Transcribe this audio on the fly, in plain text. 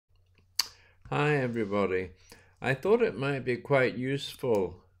Hi everybody. I thought it might be quite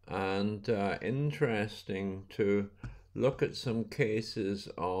useful and interesting to look at some cases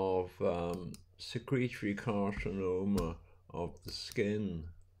of secretory carcinoma of the skin.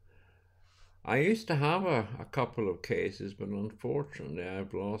 I used to have a couple of cases, but unfortunately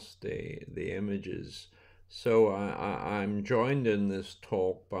I've lost the images. So I'm joined in this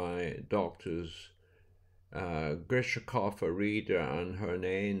talk by doctors Grishakov, Arida, and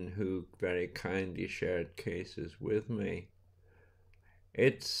Hernane, who very kindly shared cases with me.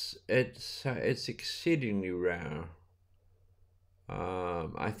 It's exceedingly rare.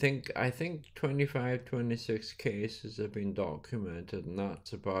 I think 25, 26 cases have been documented, and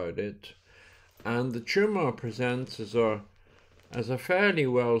that's about it. And the tumor presents as a fairly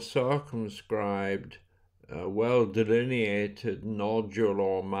well circumscribed, well delineated nodule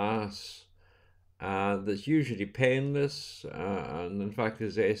or mass that's usually painless and in fact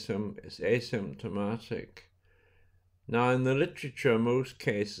is asymptomatic. Now in the literature, most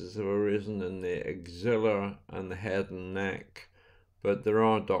cases have arisen in the axilla and the head and neck, but there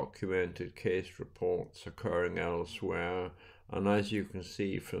are documented case reports occurring elsewhere, and as you can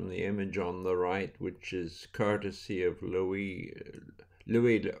see from the image on the right, which is courtesy of Louis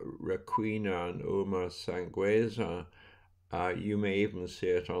Requena and Omar Sangueza, you may even see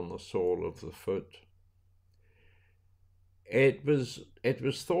it on the sole of the foot. It was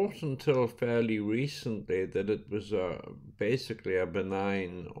thought until fairly recently that it was basically a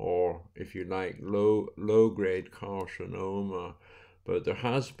benign, or if you like, low grade carcinoma, but there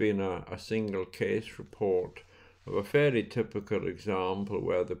has been a single case report of a fairly typical example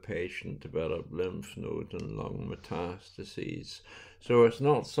where the patient developed lymph node and lung metastases. So it's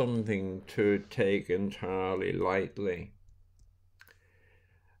not something to take entirely lightly.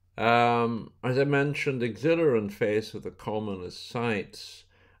 As I mentioned, axilla and face are the commonest sites,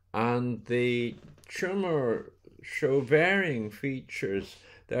 and the tumor show varying features.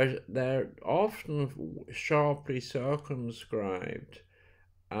 They're often sharply circumscribed,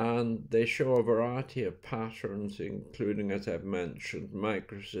 and they show a variety of patterns, including, as I've mentioned,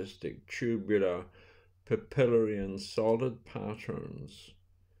 microcystic, tubular, papillary, and solid patterns.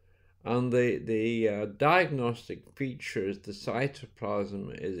 And the diagnostic features, the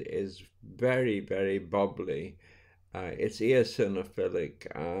cytoplasm is very, very bubbly. It's eosinophilic,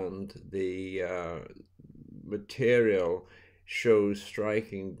 and the material shows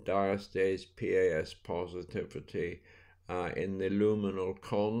striking diastase PAS positivity in the luminal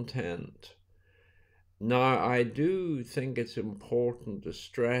content. Now, I do think it's important to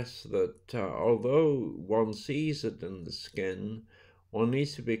stress that although one sees it in the skin, one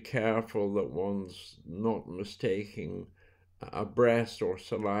needs to be careful that one's not mistaking a breast or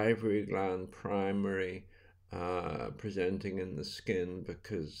salivary gland primary presenting in the skin,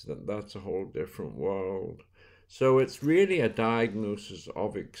 because that's a whole different world. So it's really a diagnosis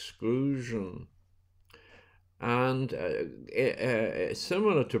of exclusion. And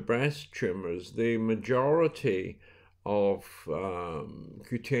similar to breast tumors, the majority of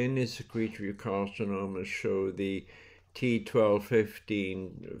cutaneous secretory carcinomas show the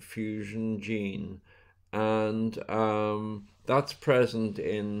T1215 fusion gene, and that's present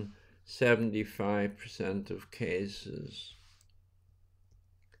in 75% of cases.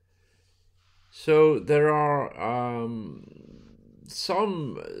 So there are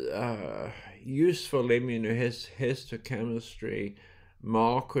some useful immunohistochemistry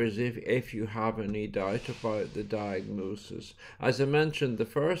markers if you have any doubt about the diagnosis. As I mentioned, the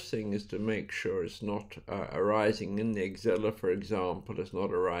first thing is to make sure it's not arising in the axilla, for example. It's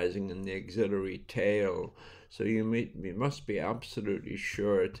not arising in the axillary tail. So you must be absolutely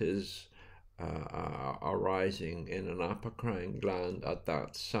sure it is arising in an apocrine gland at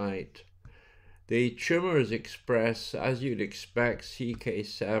that site. The tumors express, as you'd expect,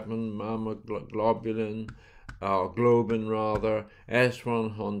 CK7, mammoglobin, globin rather,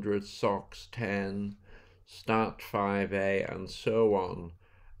 S100, SOX10, STAT5A, and so on.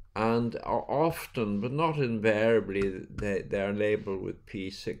 And are often, but not invariably, they're labeled with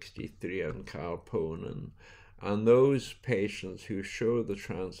P63 and calponin. And those patients who show the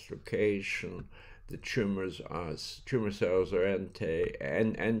translocation, the tumor cells are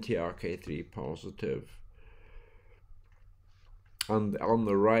NTRK3 positive. And on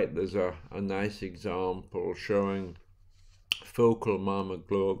the right, there's a nice example showing focal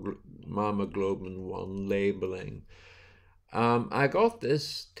mammoglobin 1 labeling. I got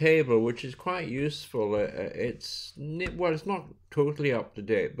this table, which is quite useful. It's not totally up to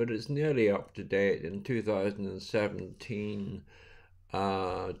date, but it's nearly up to date. In 2017,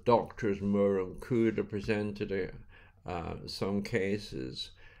 doctors Moore and Kuda presented some cases,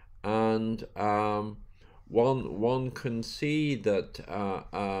 And one can see that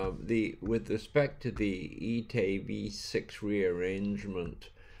with respect to the ETV6 rearrangement,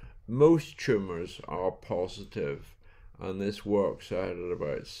 most tumors are positive, and this works out at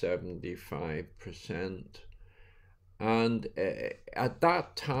about 75%. And at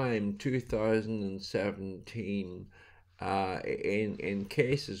that time, 2017, in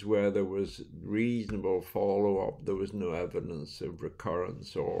cases where there was reasonable follow-up, there was no evidence of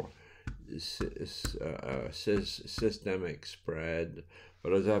recurrence or systemic spread.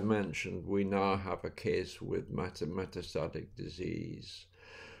 But as I mentioned, we now have a case with metastatic disease.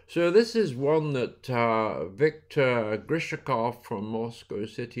 So this is one that Viktor Grishakov from Moscow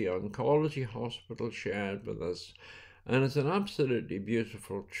City Oncology Hospital shared with us. And it's an absolutely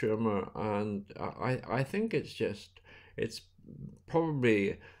beautiful tumor, and I think it's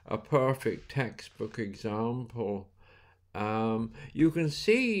probably a perfect textbook example. You can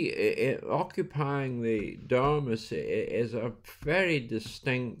see it occupying the dermis is a very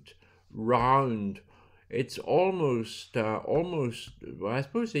distinct round. It's almost, well, I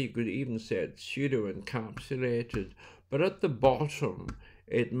suppose you could even say it's pseudo-encapsulated, but at the bottom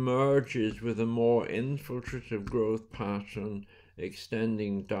it merges with a more infiltrative growth pattern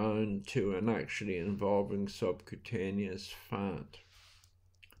extending down to and actually involving subcutaneous fat.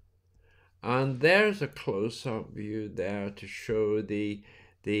 And there's a close-up view there to show the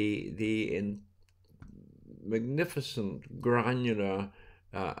magnificent granular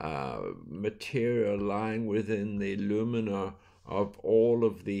material lying within the lumina of all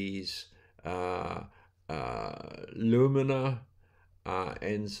of these lumina.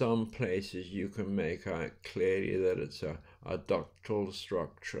 In some places you can make out clearly that it's a ductal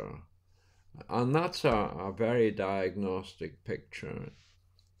structure, and that's a very diagnostic picture.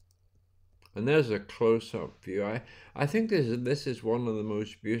 And there's a close-up view. I think this is one of the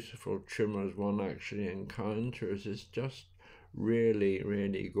most beautiful tumors one actually encounters. It's just really,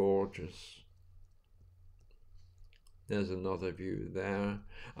 really gorgeous. There's another view there.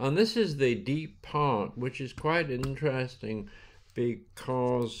 And this is the deep part, which is quite interesting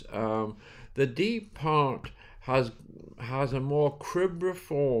because the deep part has a more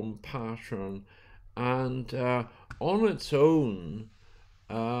cribriform pattern, and on its own,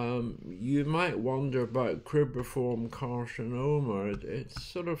 you might wonder about cribriform carcinoma. It's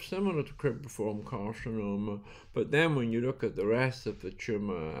sort of similar to cribriform carcinoma, but then when you look at the rest of the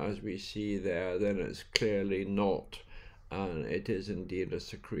tumor, as we see there, then it's clearly not, and it is indeed a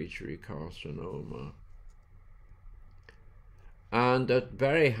secretory carcinoma. And at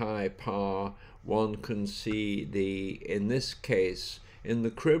very high power, one can see in this case, in the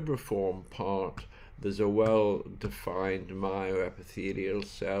cribriform part, there's a well-defined myoepithelial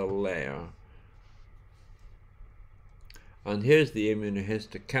cell layer. And here's the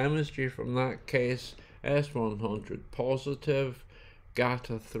immunohistochemistry from that case: S100 positive,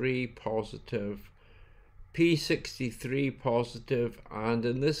 GATA3 positive, P63 positive, and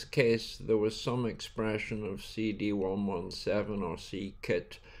in this case there was some expression of CD117 or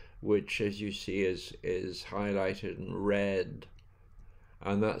c-KIT, which, as you see, is highlighted in red,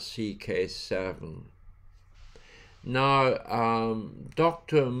 and that's CK7. Now,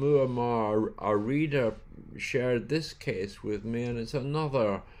 Dr. Muammar Arida shared this case with me, and it's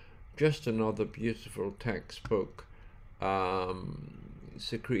just another beautiful textbook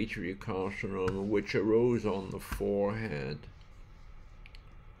secretory carcinoma, which arose on the forehead.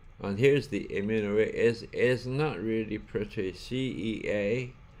 And here's the immuno. Isn't that really pretty?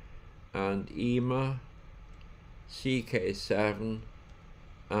 CEA and EMA, CK7,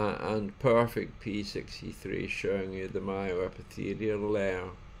 and perfect P63, showing you the myoepithelial layer.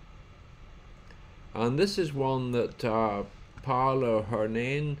 And this is one that Arida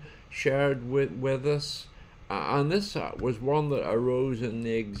Hernane shared with us. And this was one that arose in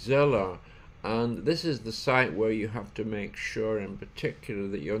the axilla, and this is the site where you have to make sure in particular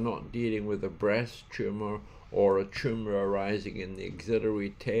that you're not dealing with a breast tumor or a tumor arising in the axillary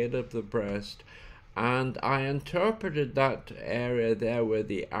tail of the breast. And I interpreted that area there where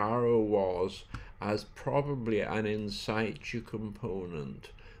the arrow was as probably an in situ component,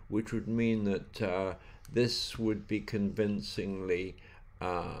 which would mean that this would be convincingly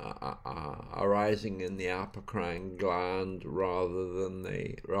arising in the apocrine gland rather than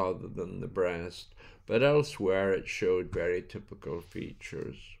the breast, but elsewhere it showed very typical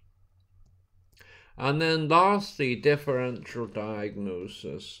features. And then lastly, differential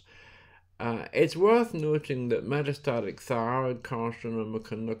diagnosis. It's worth noting that metastatic thyroid carcinoma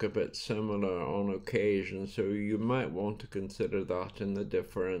can look a bit similar on occasion, so you might want to consider that in the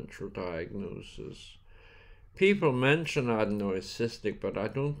differential diagnosis. People mention adenoid cystic, but I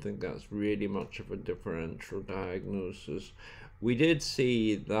don't think that's really much of a differential diagnosis. We did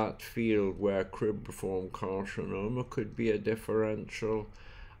see that field where cribriform carcinoma could be a differential,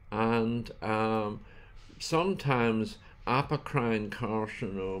 and sometimes apocrine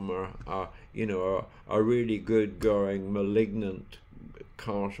carcinoma are, a really good going malignant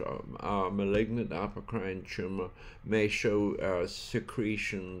malignant apocrine tumor may show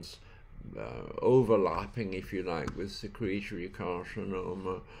secretions overlapping, if you like, with secretory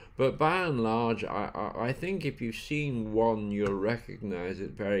carcinoma. But by and large, I think if you've seen one, you'll recognize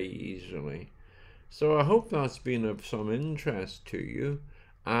it very easily. So I hope that's been of some interest to you,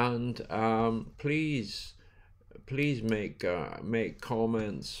 and please make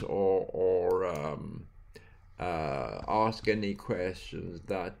comments or ask any questions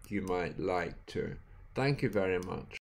that you might like to. Thank you very much.